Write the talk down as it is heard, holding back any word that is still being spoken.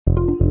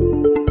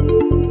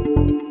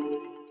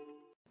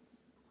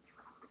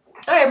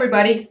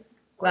everybody.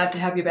 Glad to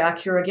have you back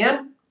here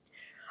again.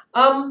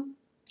 Um,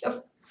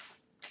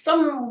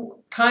 some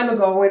time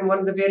ago in one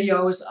of the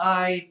videos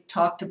I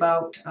talked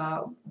about,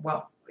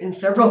 in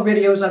several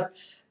videos I've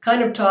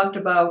kind of talked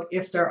about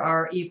if there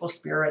are evil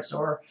spirits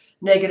or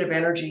negative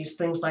energies,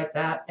 things like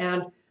that.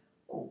 And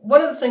one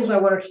of the things I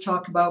wanted to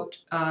talk about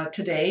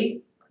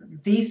today,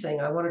 the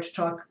thing I wanted to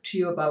talk to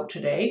you about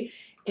today,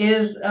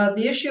 is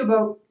the issue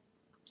about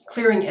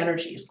clearing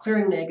energies,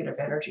 clearing negative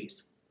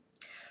energies.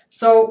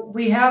 So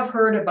we have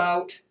heard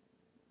about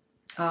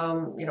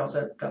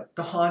the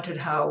haunted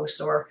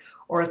house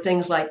or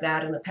things like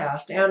that in the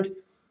past. And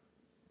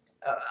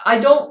I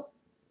don't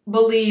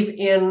believe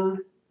in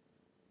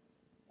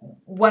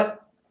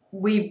what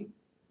we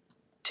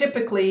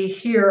typically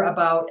hear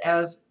about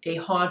as a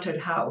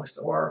haunted house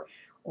or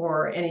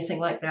anything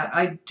like that.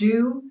 I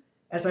do,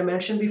 as I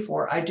mentioned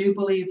before, I do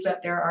believe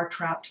that there are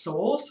trapped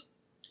souls.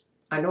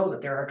 I know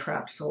that there are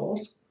trapped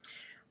souls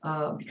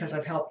because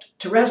I've helped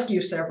to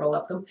rescue several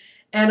of them.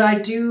 And I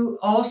do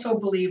also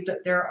believe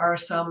that there are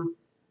some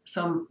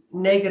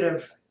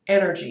negative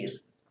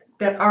energies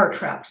that are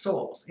trapped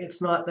souls. It's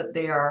not that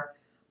they are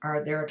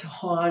there to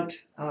haunt.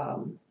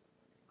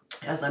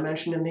 As I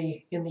mentioned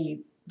in the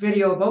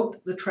video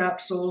about the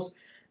trapped souls,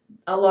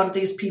 a lot of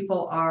these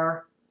people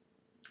are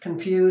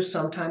confused.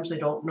 Sometimes they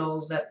don't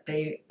know that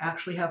they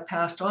actually have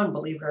passed on,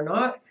 believe it or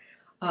not.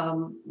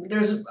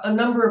 There's a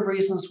number of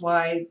reasons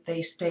why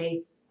they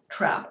stay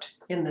trapped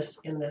in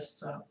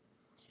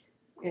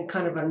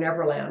kind of a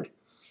neverland.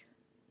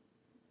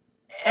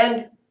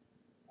 And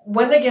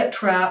when they get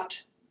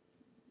trapped,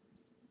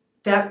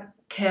 that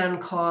can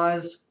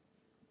cause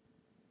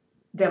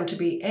them to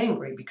be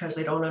angry because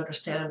they don't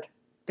understand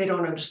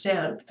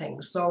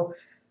things. So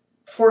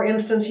for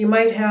instance, you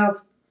might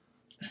have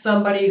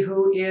somebody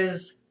who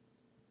is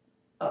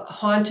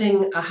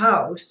haunting a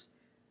house,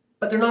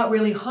 but they're not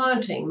really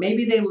haunting.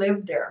 Maybe they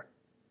lived there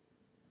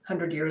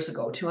 100 years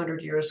ago,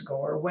 200 years ago,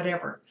 or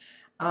whatever.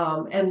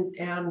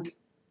 And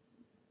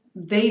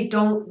they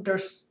don't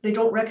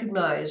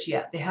recognize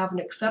yet. They haven't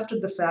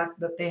accepted the fact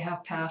that they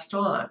have passed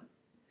on.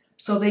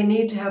 So they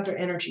need to have their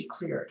energy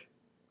cleared.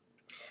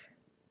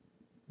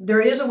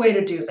 There is a way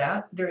to do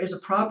that. There is a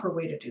proper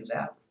way to do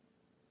that.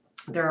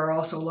 There are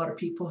also a lot of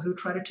people who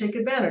try to take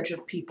advantage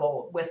of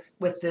people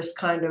with this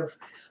kind of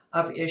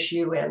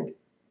issue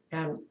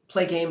and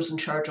play games and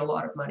charge a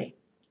lot of money.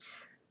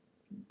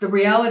 The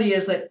reality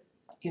is that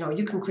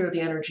you can clear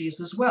the energies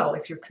as well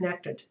if you're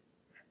connected.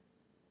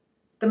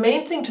 The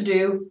main thing to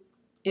do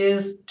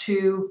is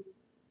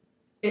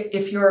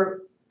if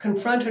you're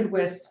confronted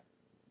with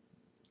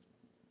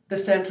the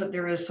sense that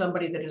there is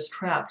somebody that is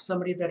trapped,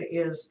 somebody that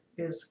is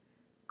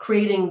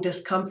creating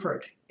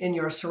discomfort in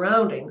your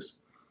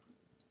surroundings,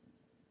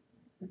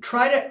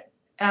 try to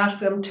ask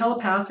them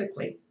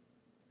telepathically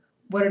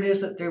what it is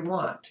that they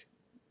want.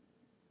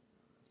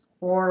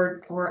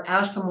 Or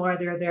ask them why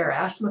they're there.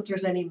 Ask them if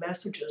there's any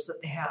messages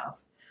that they have.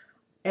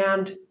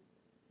 And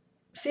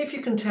see if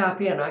you can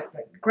tap in.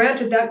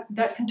 Granted,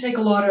 that can take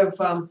a lot of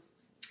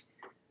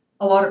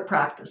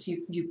practice.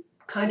 You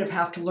kind of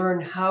have to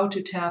learn how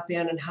to tap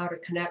in and how to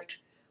connect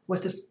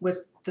with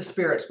the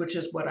spirits, which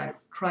is what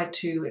I've tried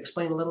to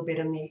explain a little bit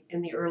in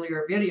the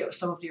earlier videos,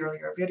 some of the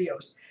earlier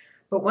videos.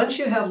 But once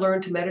you have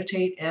learned to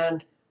meditate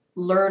and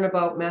learn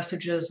about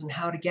messages and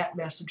how to get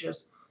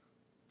messages,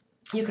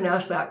 you can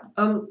ask that.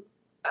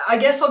 I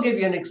guess I'll give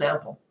you an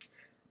example.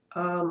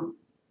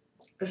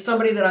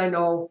 Somebody that I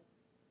know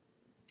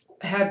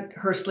had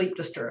her sleep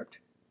disturbed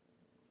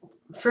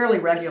fairly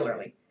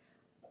regularly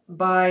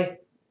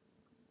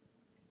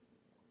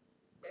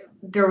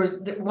there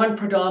was one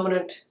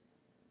predominant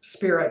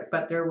spirit,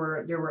 but there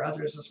were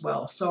others as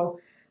well. So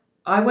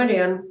I went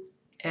in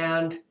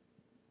and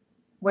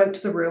went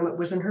to the room. It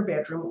was in her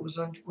bedroom. It was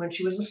when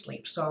she was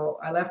asleep. So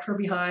I left her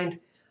behind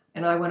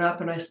and I went up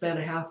and I spent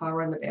a half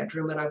hour in the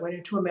bedroom and I went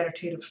into a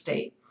meditative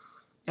state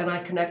and I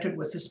connected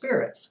with the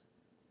spirits.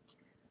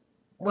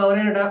 Well, it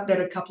ended up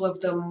that a couple of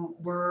them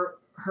were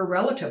her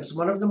relatives.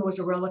 One of them was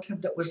a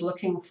relative that was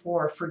looking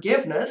for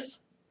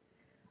forgiveness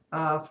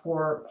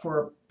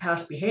for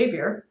past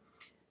behavior.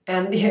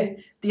 And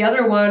the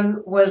other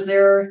one was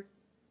there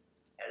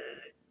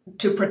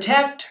to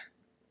protect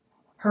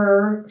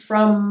her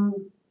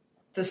from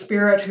the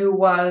spirit who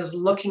was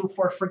looking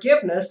for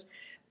forgiveness,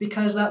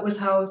 because that was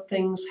how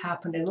things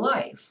happened in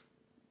life.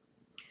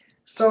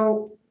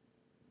 So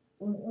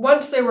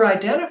once they were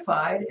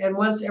identified and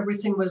once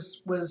everything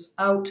was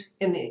out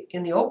in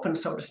the open,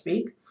 so to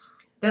speak,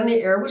 then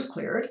the air was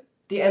cleared,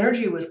 the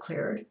energy was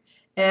cleared,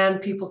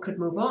 and people could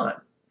move on.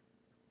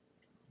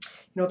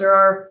 There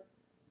are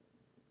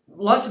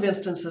lots of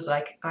instances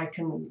I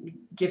can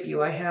give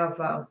you. I have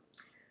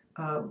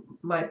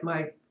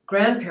my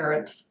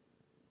grandparents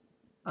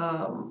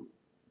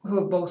who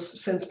have both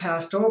since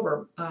passed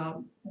over.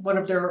 One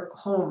of their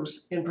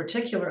homes in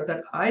particular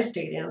that I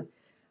stayed in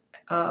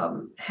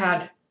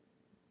had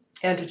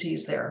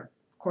entities there.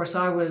 Of course,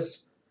 I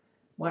was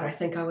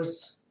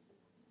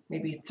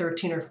maybe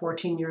 13 or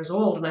 14 years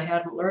old, and I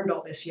hadn't learned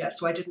all this yet,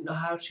 so I didn't know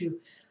how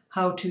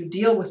how to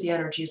deal with the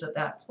energies at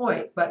that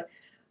point. But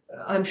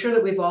I'm sure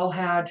that we've all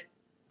had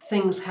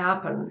things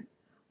happen,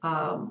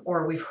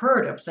 or we've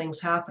heard of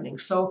things happening.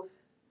 So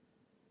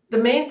the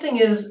main thing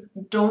is,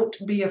 don't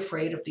be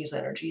afraid of these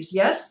energies.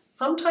 Yes,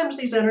 sometimes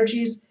these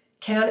energies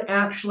can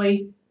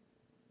actually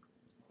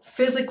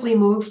physically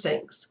move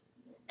things,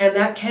 and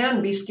that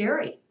can be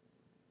scary.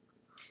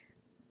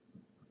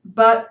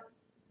 But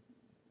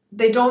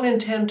they don't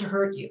intend to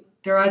hurt you.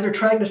 They're either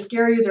trying to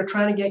scare you, they're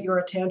trying to get your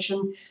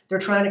attention, they're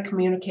trying to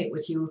communicate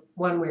with you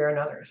one way or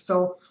another.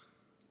 So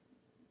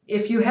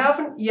if you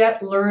haven't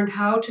yet learned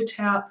how to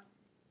tap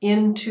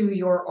into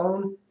your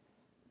own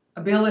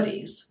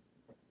abilities,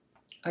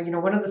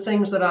 one of the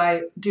things that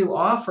I do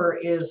offer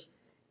is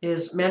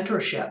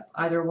mentorship,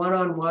 either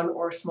one-on-one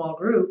or small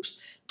groups,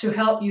 to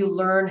help you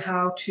learn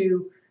how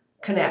to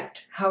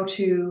connect, how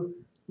to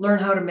learn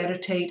how to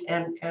meditate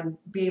and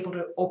be able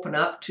to open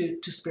up to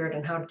spirit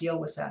and how to deal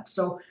with that.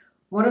 So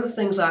one of the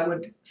things I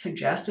would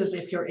suggest is,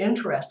 if you're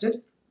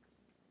interested,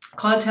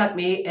 contact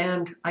me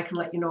and I can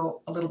let you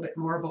know a little bit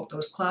more about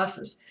those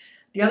classes.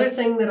 The other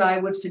thing that I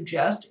would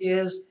suggest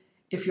is,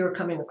 if you're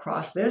coming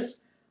across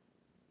this,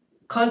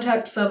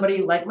 contact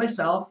somebody like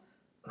myself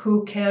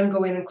who can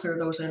go in and clear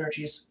those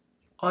energies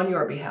on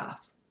your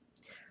behalf.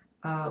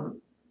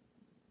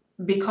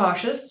 Be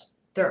cautious.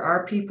 There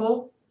are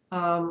people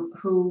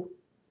who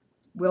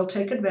will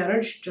take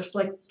advantage, just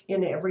like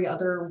in every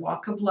other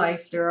walk of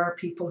life. There are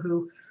people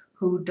who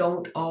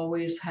don't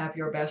always have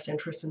your best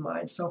interest in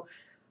mind. So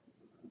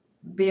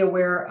be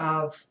aware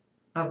of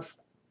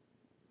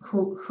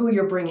who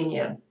you're bringing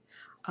in.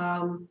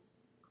 But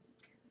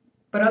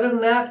other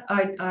than that,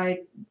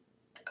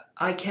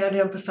 I can't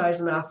emphasize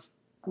enough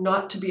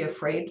not to be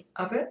afraid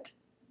of it.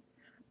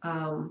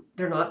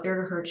 They're not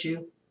there to hurt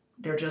you.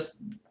 They're just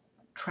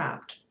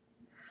trapped.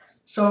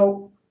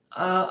 So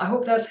I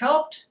hope that's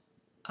helped,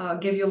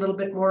 give you a little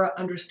bit more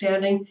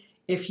understanding.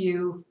 If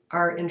you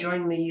are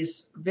enjoying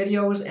these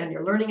videos and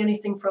you're learning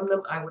anything from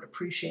them, I would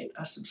appreciate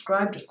a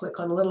subscribe. Just click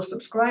on the little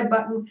subscribe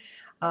button,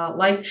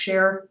 like,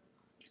 share,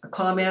 a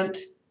comment.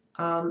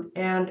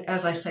 And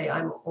as I say,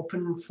 I'm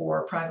open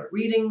for private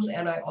readings,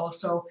 and I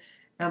also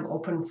am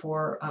open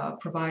for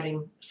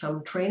providing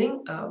some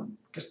training.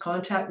 Just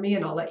contact me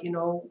and I'll let you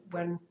know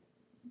when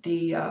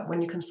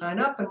you can sign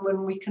up and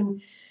when we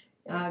can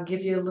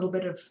give you a little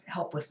bit of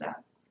help with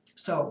that.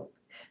 So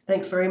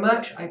thanks very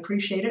much. I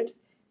appreciate it,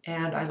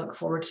 and I look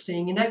forward to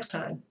seeing you next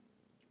time.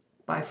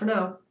 Bye for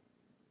now.